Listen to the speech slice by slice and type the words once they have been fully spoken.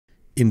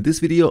In this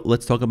video,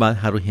 let's talk about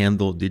how to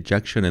handle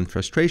dejection and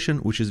frustration,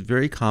 which is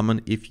very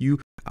common if you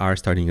are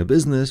starting a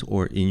business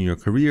or in your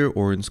career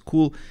or in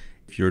school.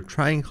 If you're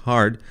trying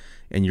hard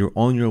and you're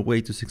on your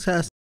way to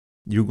success,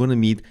 you're going to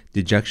meet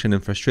dejection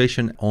and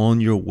frustration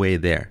on your way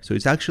there. So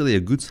it's actually a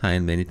good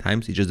sign many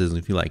times, it just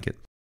doesn't feel like it.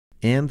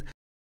 And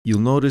you'll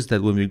notice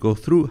that when we go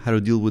through how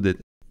to deal with it,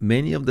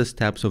 many of the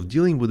steps of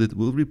dealing with it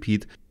will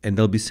repeat, and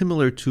they'll be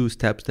similar to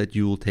steps that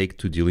you will take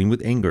to dealing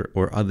with anger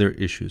or other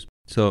issues.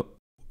 So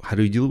how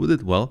do you deal with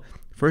it? Well,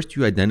 first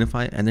you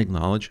identify and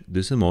acknowledge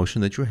this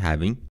emotion that you're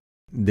having.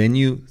 Then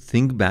you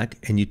think back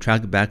and you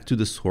track back to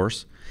the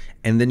source.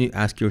 And then you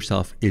ask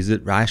yourself, is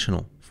it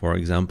rational? For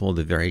example,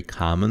 the very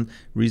common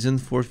reason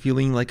for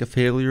feeling like a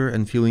failure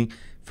and feeling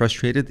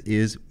frustrated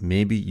is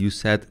maybe you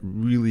set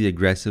really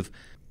aggressive,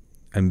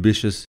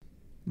 ambitious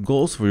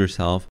goals for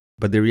yourself.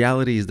 But the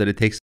reality is that it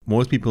takes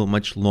most people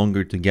much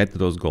longer to get to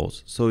those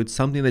goals. So it's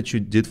something that you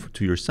did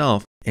to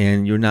yourself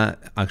and you're not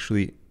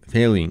actually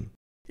failing.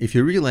 If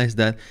you realize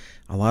that,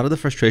 a lot of the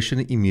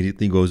frustration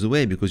immediately goes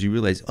away because you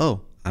realize,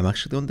 oh, I'm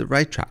actually on the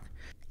right track.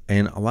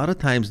 And a lot of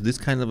times this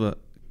kind of a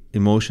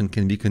emotion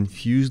can be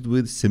confused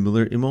with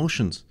similar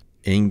emotions.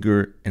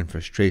 Anger and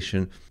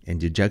frustration and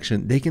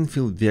dejection, they can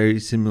feel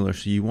very similar.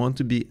 So you want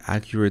to be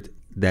accurate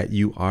that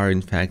you are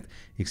in fact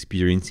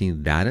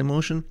experiencing that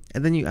emotion.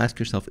 And then you ask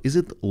yourself, is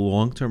it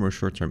long-term or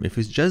short-term? If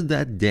it's just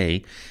that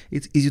day,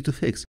 it's easy to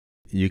fix.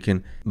 You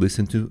can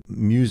listen to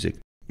music,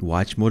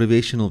 watch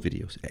motivational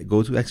videos,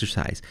 go to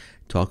exercise,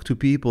 talk to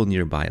people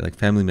nearby, like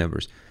family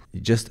members.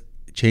 Just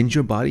change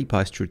your body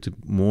posture to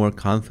more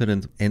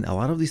confident, and a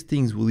lot of these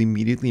things will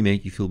immediately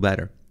make you feel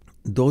better.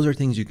 Those are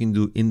things you can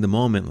do in the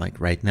moment, like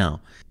right now.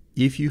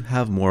 If you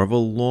have more of a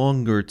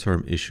longer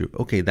term issue,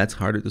 okay, that's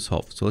harder to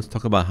solve. So let's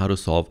talk about how to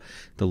solve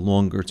the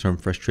longer term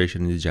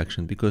frustration and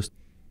dejection, because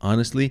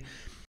honestly,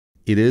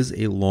 it is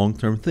a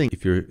long-term thing.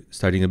 If you're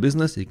starting a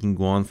business, it can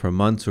go on for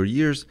months or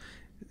years.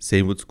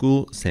 Same with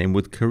school, same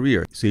with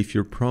career. So if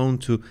you're prone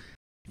to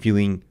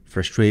feeling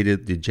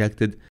frustrated,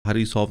 dejected, how do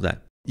you solve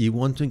that? You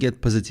want to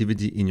get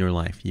positivity in your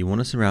life. You want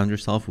to surround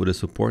yourself with a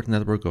support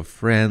network of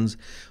friends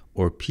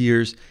or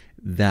peers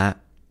that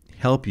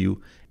help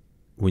you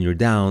when you're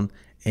down.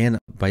 And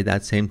by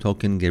that same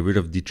token, get rid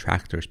of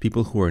detractors,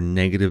 people who are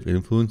negative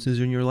influences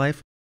in your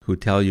life, who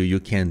tell you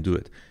can't do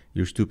it,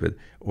 you're stupid,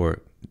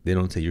 or they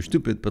don't say you're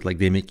stupid, but like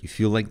they make you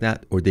feel like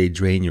that, or they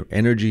drain your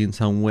energy in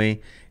some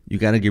way. You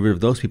got to get rid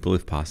of those people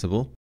if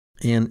possible.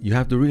 And you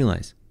have to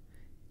realize,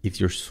 if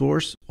your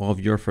source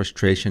of your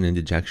frustration and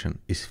dejection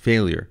is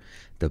failure,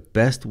 the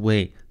best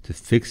way to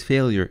fix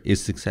failure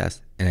is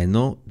success. And I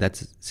know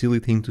that's a silly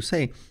thing to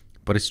say,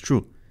 but it's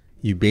true.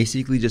 You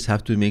basically just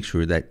have to make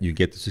sure that you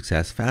get to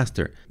success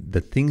faster.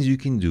 The things you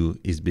can do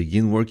is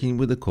begin working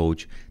with a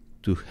coach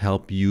to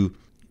help you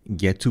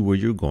get to where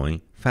you're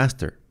going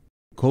faster.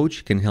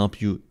 Coach can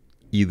help you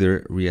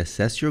either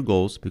reassess your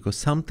goals, because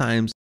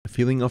sometimes a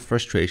feeling of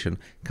frustration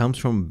comes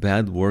from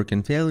bad work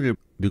and failure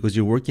because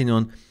you're working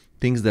on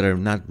things that are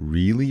not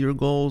really your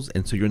goals,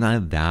 and so you're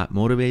not that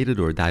motivated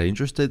or that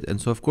interested,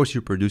 and so of course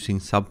you're producing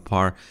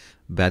subpar,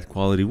 bad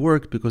quality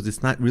work because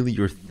it's not really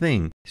your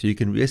thing. So you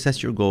can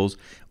reassess your goals,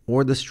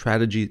 or the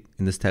strategy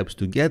and the steps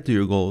to get to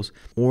your goals,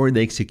 or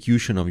the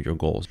execution of your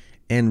goals.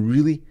 And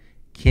really,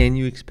 can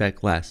you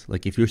expect less?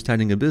 Like if you're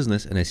starting a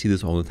business, and I see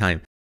this all the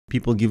time,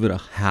 people give it a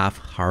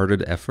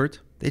half-hearted effort.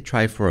 They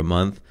try for a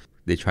month,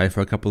 they try for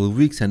a couple of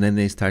weeks, and then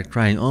they start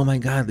crying, oh my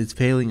God, it's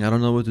failing, I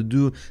don't know what to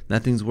do,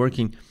 nothing's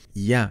working.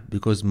 Yeah,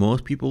 because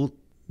most people,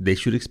 they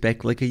should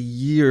expect like a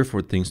year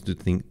for things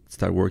to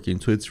start working.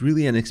 So it's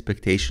really an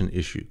expectation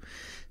issue.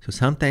 So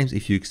sometimes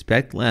if you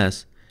expect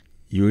less,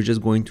 you're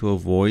just going to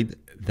avoid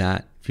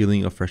that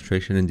feeling of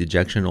frustration and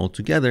dejection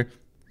altogether.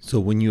 So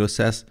when you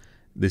assess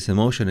this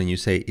emotion and you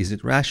say, is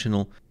it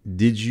rational?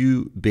 Did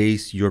you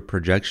base your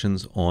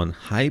projections on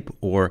hype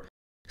or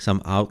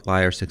some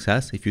outlier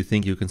success? If you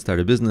think you can start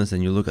a business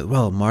and you look at,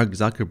 well, Mark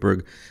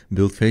Zuckerberg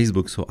built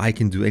Facebook, so I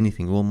can do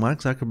anything. Well, Mark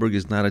Zuckerberg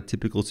is not a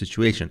typical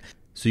situation.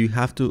 So you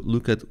have to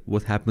look at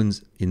what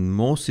happens in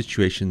most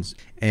situations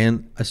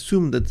and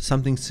assume that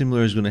something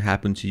similar is going to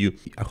happen to you.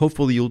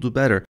 Hopefully you'll do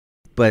better,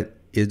 but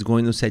it's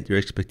going to set your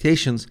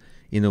expectations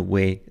in a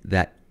way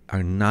that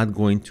are not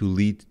going to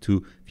lead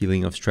to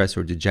feeling of stress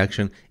or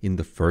dejection in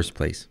the first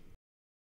place.